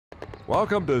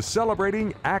Welcome to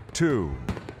Celebrating Act Two.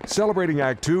 Celebrating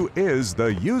Act Two is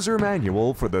the user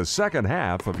manual for the second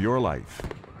half of your life.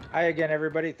 Hi again,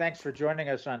 everybody. Thanks for joining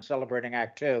us on Celebrating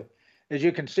Act Two. As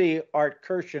you can see, Art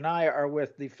Kirsch and I are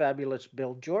with the fabulous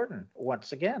Bill Jordan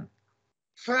once again.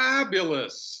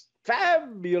 Fabulous.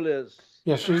 Fabulous.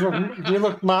 Yes, you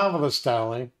look marvelous,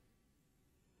 darling.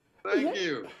 Thank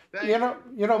you. You know,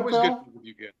 Always Bill. good to be with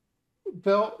you again.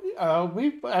 Bill,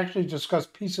 we've actually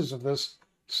discussed pieces of this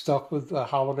stuff with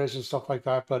holidays and stuff like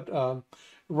that, but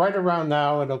right around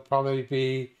now, it'll probably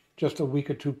be just a week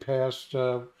or two past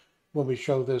when we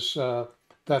show this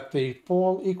that the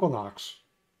fall equinox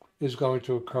is going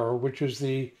to occur, which is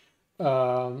the,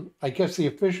 I guess, the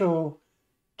official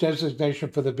designation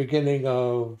for the beginning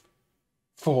of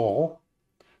fall.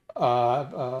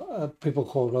 People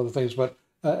call it other things, but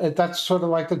that's sort of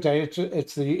like the day.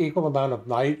 It's the equal amount of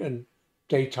night and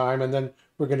daytime, and then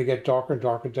we're going to get darker and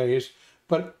darker days.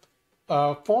 But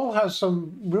fall has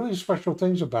some really special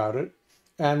things about it.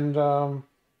 And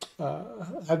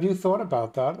have you thought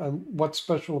about that? And what's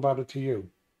special about it to you?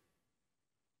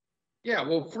 Yeah,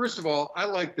 well, first of all, I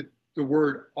like the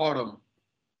word autumn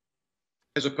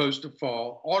as opposed to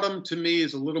fall. Autumn to me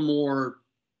is a little more,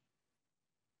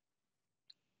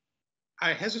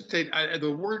 I hesitate,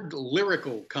 the word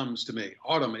lyrical comes to me.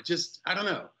 Autumn, it just, I don't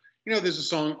know. You know, there's a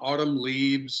song, Autumn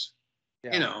Leaves,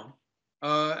 Yeah. you know.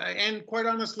 And quite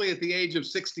honestly, at the age of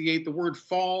 68, the word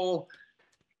fall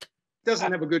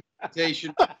doesn't have a good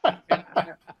connotation. And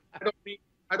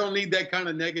I don't need that kind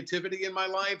of negativity in my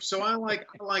life. So I like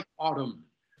autumn.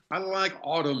 I like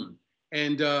autumn.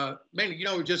 And man, you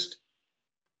know, just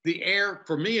the air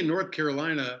for me in North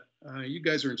Carolina, you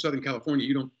guys are in Southern California.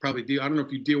 You don't probably deal, I don't know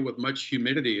if you deal with much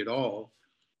humidity at all.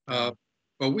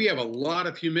 But we have a lot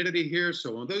of humidity here.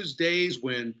 So on those days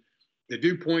when the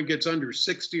dew point gets under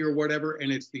 60 or whatever,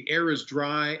 and the air is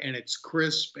dry and it's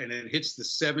crisp and it hits the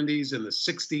 70s and the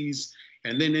 60s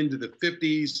and then into the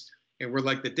 50s. And we're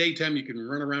like the daytime, you can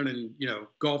run around in, you know,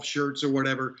 golf shirts or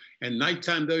whatever. And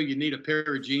nighttime, though, you need a pair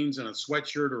of jeans and a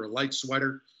sweatshirt or a light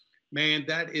sweater. Man,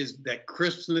 that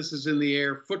crispness is in the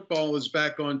air. Football is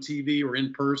back on TV or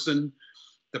in person.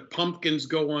 The pumpkins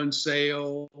go on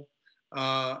sale.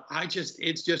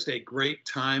 It's just a great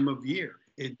time of year.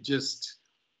 It just,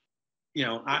 you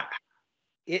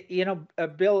know,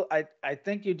 Bill, I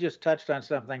think you just touched on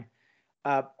something.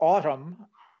 Autumn,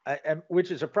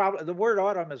 which is a problem. The word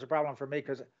autumn is a problem for me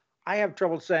because I have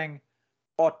trouble saying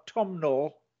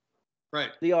autumnal. Right.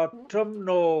 The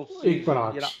autumnal season,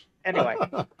 Equinox. you know. Anyway,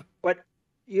 but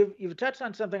you've touched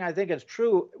on something I think is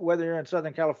true whether you're in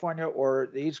Southern California or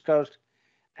the East Coast,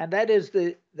 and that is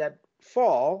that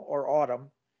fall or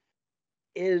autumn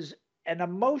is an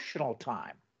emotional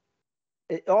time.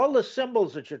 All the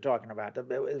symbols that you're talking about,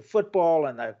 the football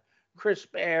and the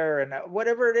crisp air and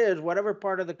whatever it is, whatever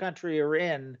part of the country you're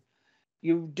in,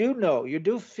 you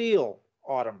do feel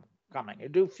autumn coming. You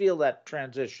do feel that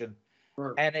transition.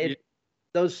 Sure. And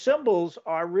those symbols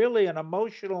are really an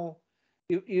emotional,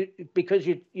 because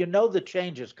you know the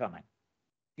change is coming.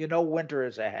 You know winter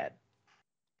is ahead.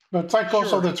 But it's like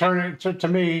also Sure. the turning, to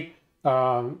me,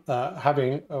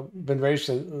 having been raised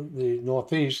in the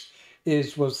Northeast,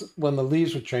 was when the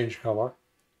leaves would change color.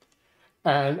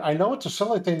 And I know it's a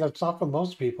silly thing that's not for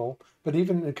most people, but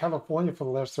even in California for the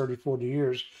last 30, 40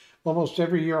 years, almost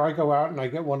every year I go out and I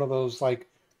get one of those like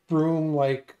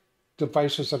broom-like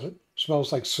devices that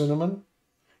smells like cinnamon.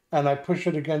 And I push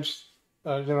it against,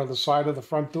 the side of the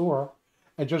front door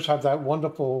and just have that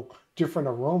wonderful different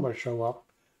aroma show up,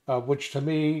 which to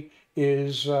me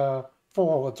is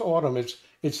fall. It's autumn.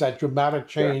 It's that dramatic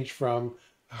change from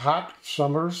hot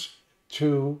summers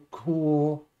to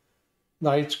cool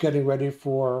nights getting ready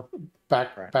for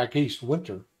back east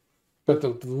winter. But the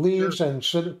leaves and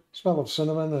smell of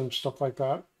cinnamon and stuff like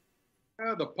that.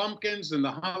 Yeah, the pumpkins and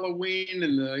the Halloween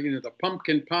and the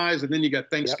pumpkin pies, and then you got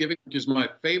Thanksgiving, which is my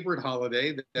favorite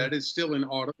holiday. That is still in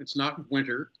autumn. It's not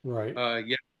winter. Right.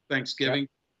 Thanksgiving.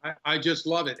 Yep. I just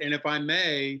love it. And if I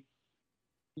may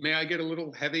I get a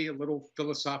little heavy, a little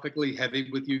philosophically heavy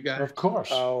with you guys? Of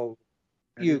course. Oh,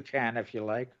 you can if you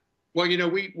like. Well,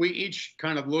 we each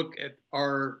kind of look at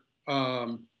our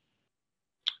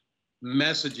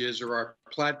messages or our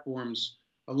platforms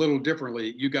a little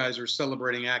differently. You guys are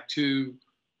celebrating Act Two,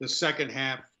 the second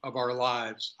half of our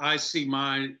lives. I see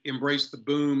mine, Embrace the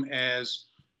Boom, as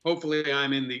hopefully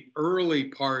I'm in the early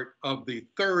part of the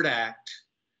third act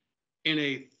in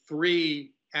a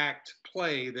 3-act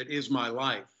play that is my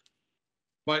life.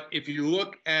 But if you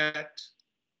look at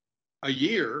a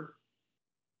year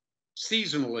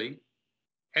seasonally,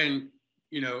 and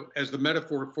as the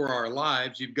metaphor for our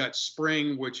lives, you've got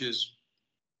spring, which is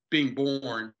being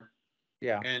born,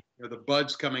 Yeah. and the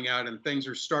buds coming out and things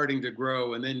are starting to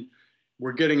grow, and then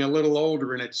we're getting a little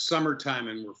older and it's summertime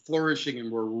and we're flourishing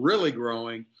and we're really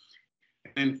growing,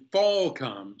 and fall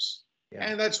comes,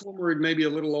 and that's when we're maybe a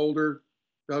little older.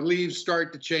 The leaves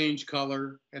start to change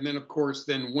color, and then of course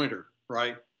then winter,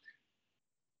 right?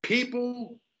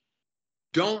 People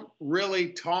don't really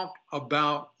talk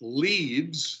about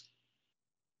leaves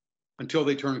until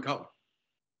they turn color.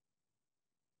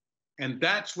 And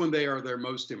that's when they are their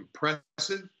most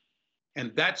impressive.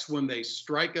 And that's when they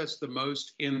strike us the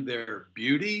most in their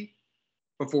beauty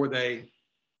before they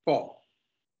fall.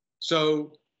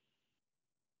 So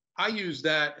I use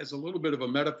that as a little bit of a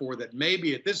metaphor that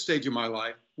maybe at this stage of my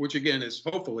life, which again is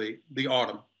hopefully the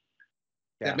autumn,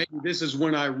 that maybe this is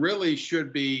when I really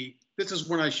should be, this is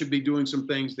when I should be doing some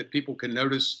things that people can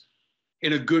notice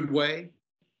in a good way.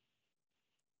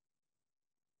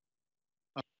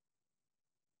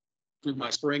 Through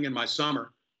my spring and my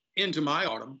summer into my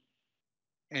autumn,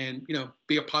 and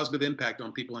be a positive impact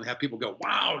on people and have people go,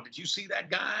 wow, did you see that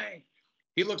guy?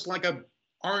 He looks like a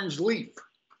orange leaf.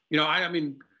 I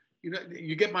mean,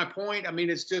 you get my point. I mean,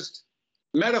 it's just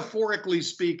metaphorically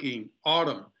speaking,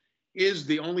 autumn is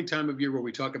the only time of year where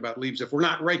we talk about leaves if we're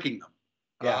not raking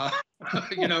them.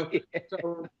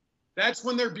 So that's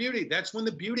when they're beauty. That's when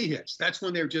the beauty hits. That's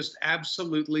when they're just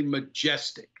absolutely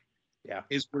majestic. Yeah.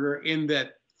 Is we're in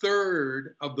that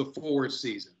third of the 4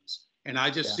 seasons. And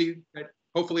I just see that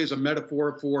hopefully as a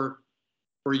metaphor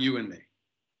for you and me.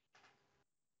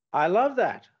 I love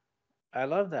that. I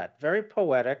love that. Very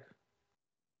poetic,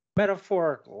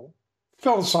 metaphorical,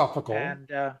 philosophical. And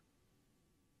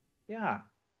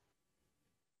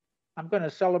I'm going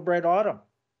to celebrate autumn.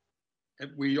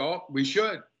 And we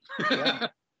should. Yeah.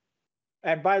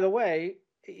 And by the way,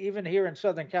 even here in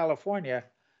Southern California,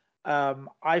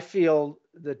 I feel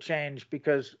the change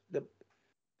because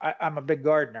I'm a big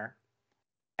gardener,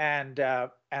 and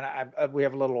we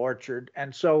have a little orchard,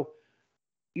 and so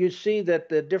you see that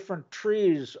the different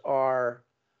trees are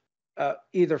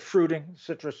either fruiting,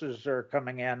 citruses are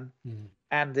coming in,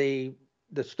 and the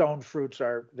stone fruits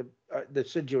are the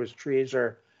deciduous trees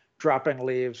are dropping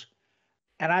leaves,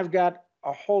 and I've got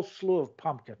a whole slew of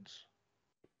pumpkins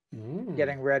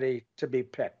getting ready to be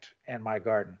picked in my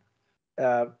garden.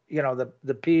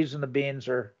 The peas and the beans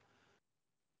are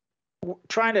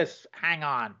trying to hang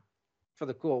on for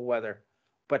the cool weather,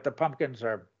 but the pumpkins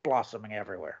are blossoming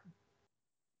everywhere.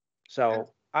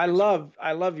 So I love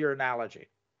your analogy.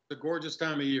 It's a gorgeous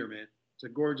time of year, man. It's a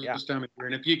gorgeous time of year.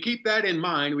 And if you keep that in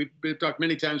mind, we've talked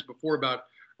many times before about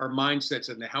our mindsets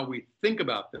and how we think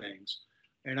about things.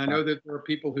 And I know that there are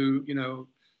people who,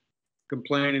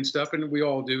 complain and stuff, and we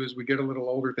all do as we get a little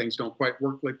older. Things don't quite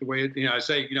work like the way I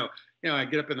say, I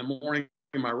get up in the morning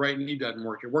and my right knee doesn't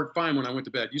work. It worked fine when I went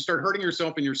to bed. You start hurting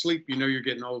yourself in your sleep, you're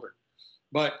getting older.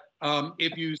 But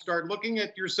if you start looking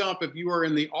at yourself, if you are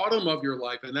in the autumn of your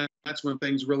life, and that's when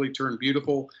things really turn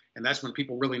beautiful, and that's when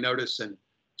people really notice and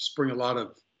just bring a lot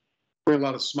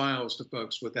of smiles to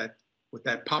folks with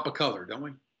that pop of color, don't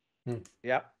we?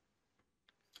 Yep.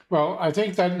 Well, I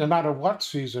think that no matter what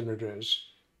season it is,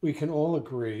 we can all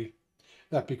agree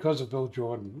that because of Bill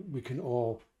Jordan, we can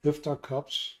all lift our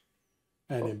cups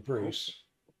and embrace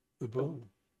the boom.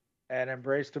 And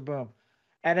embrace the boom.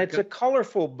 And it's a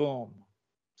colorful boom.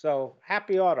 So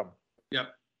happy autumn.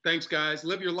 Yep. Thanks, guys.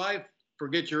 Live your life.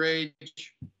 Forget your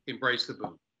age. Embrace the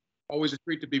boom. Always a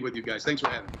treat to be with you guys. Thanks for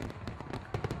having me.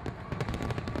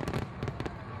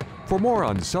 For more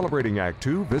on Celebrating Act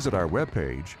Two, visit our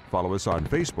webpage, follow us on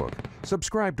Facebook,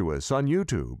 subscribe to us on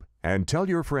YouTube, and tell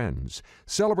your friends.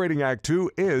 Celebrating Act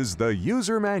Two is the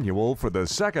user manual for the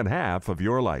second half of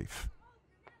your life.